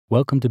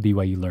Welcome to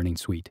BYU Learning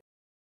Suite.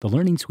 The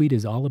Learning Suite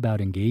is all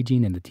about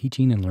engaging in the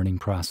teaching and learning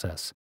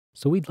process.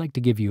 So we'd like to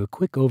give you a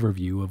quick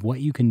overview of what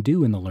you can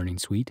do in the Learning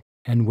Suite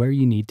and where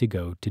you need to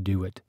go to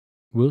do it.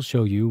 We'll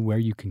show you where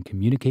you can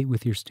communicate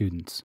with your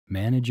students,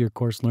 manage your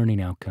course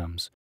learning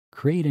outcomes,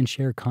 create and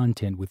share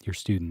content with your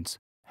students,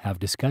 have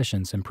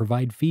discussions and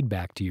provide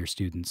feedback to your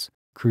students,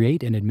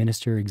 create and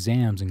administer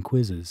exams and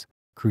quizzes,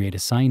 create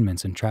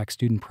assignments and track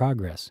student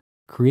progress,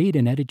 create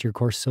and edit your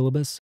course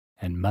syllabus,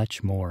 and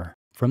much more.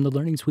 From the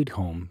Learning Suite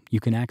home, you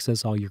can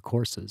access all your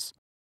courses,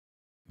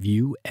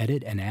 view,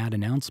 edit, and add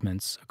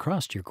announcements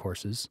across your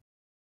courses,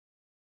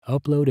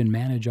 upload and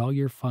manage all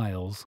your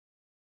files,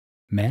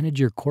 manage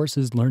your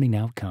course's learning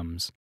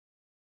outcomes,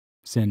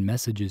 send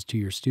messages to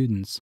your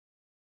students,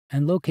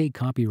 and locate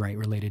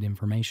copyright-related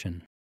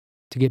information.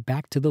 To get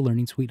back to the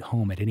Learning Suite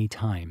home at any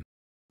time,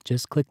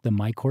 just click the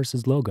My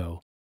Courses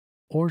logo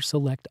or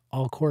select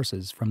All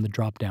Courses from the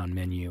drop-down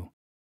menu.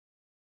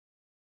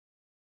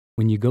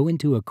 When you go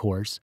into a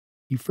course,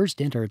 you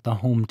first enter the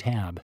Home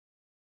tab.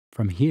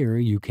 From here,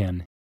 you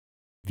can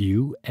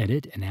view,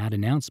 edit, and add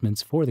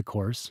announcements for the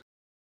course,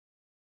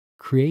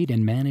 create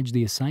and manage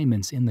the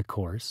assignments in the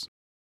course,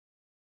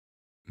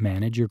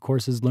 manage your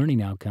course's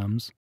learning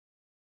outcomes,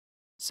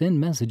 send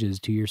messages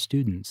to your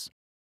students,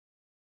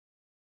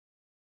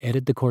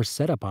 edit the course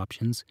setup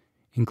options,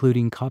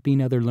 including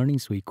copying other Learning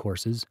Suite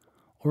courses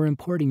or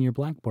importing your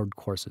Blackboard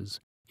courses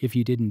if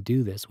you didn't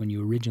do this when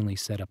you originally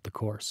set up the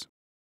course.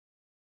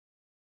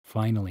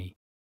 Finally,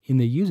 in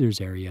the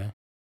Users area,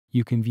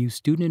 you can view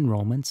student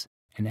enrollments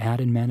and add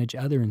and manage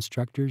other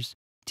instructors,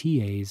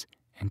 TAs,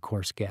 and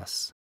course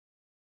guests.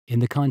 In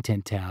the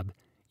Content tab,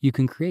 you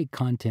can create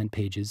content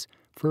pages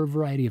for a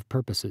variety of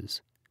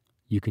purposes.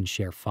 You can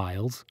share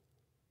files,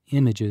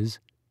 images,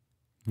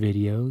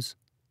 videos,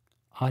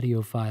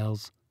 audio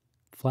files,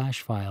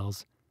 flash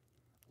files,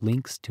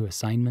 links to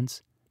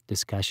assignments,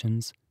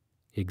 discussions,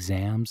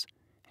 exams,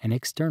 and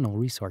external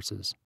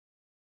resources.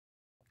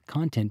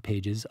 Content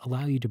pages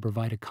allow you to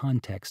provide a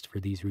context for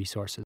these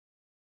resources.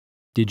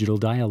 Digital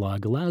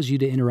Dialogue allows you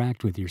to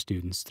interact with your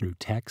students through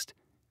text,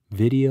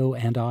 video,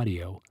 and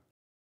audio.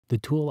 The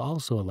tool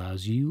also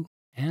allows you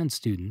and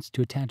students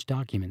to attach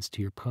documents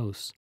to your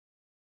posts.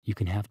 You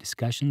can have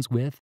discussions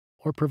with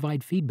or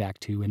provide feedback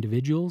to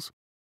individuals,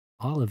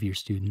 all of your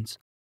students,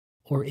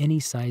 or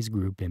any size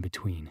group in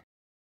between.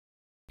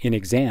 In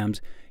Exams,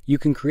 you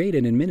can create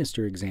and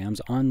administer exams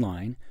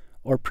online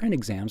or print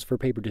exams for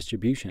paper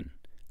distribution.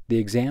 The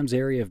Exams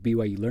area of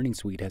BYU Learning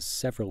Suite has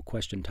several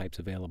question types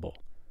available: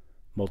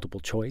 multiple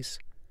choice,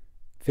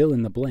 fill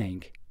in the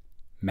blank,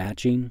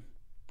 matching,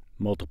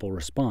 multiple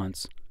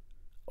response,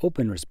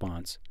 open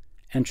response,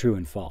 and true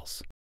and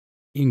false.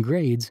 In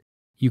Grades,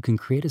 you can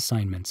create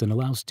assignments and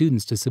allow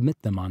students to submit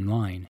them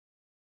online,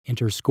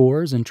 enter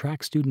scores, and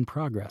track student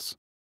progress,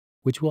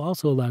 which will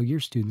also allow your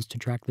students to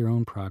track their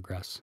own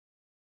progress,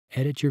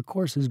 edit your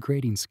course's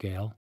grading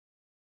scale,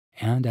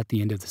 and at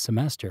the end of the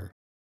semester,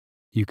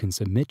 you can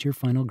submit your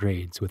final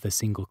grades with a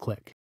single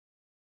click.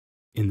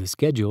 In the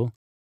Schedule,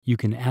 you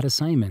can add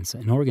assignments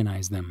and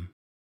organize them.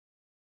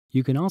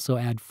 You can also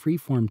add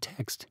free-form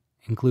text,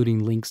 including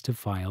links to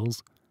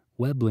files,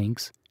 web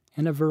links,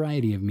 and a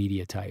variety of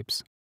media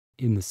types.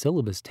 In the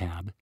Syllabus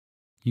tab,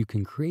 you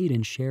can create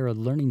and share a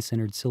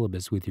learning-centered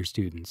syllabus with your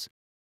students,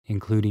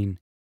 including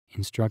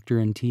instructor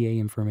and TA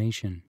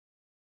information,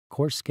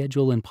 course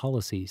schedule and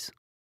policies,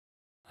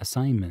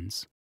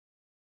 assignments,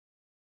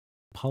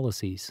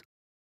 policies.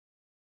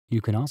 You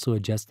can also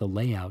adjust the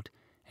layout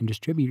and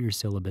distribute your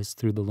syllabus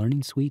through the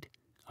Learning Suite,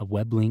 a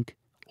web link,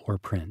 or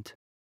print.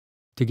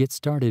 To get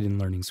started in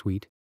Learning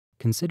Suite,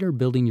 consider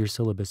building your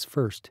syllabus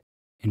first,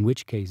 in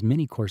which case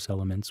many course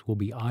elements will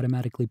be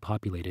automatically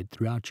populated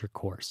throughout your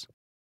course.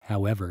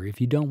 However, if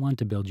you don't want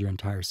to build your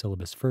entire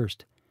syllabus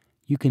first,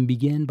 you can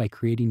begin by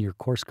creating your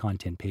course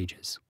content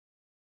pages.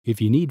 If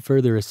you need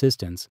further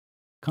assistance,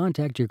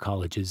 contact your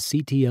college's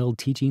CTL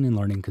Teaching and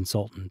Learning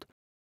Consultant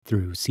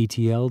through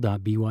ctl.byu.edu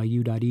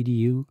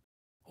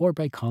or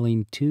by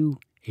calling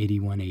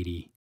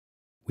 28180.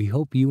 We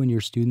hope you and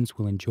your students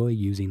will enjoy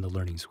using the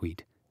Learning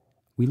Suite.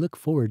 We look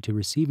forward to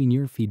receiving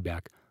your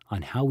feedback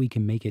on how we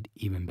can make it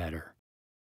even better.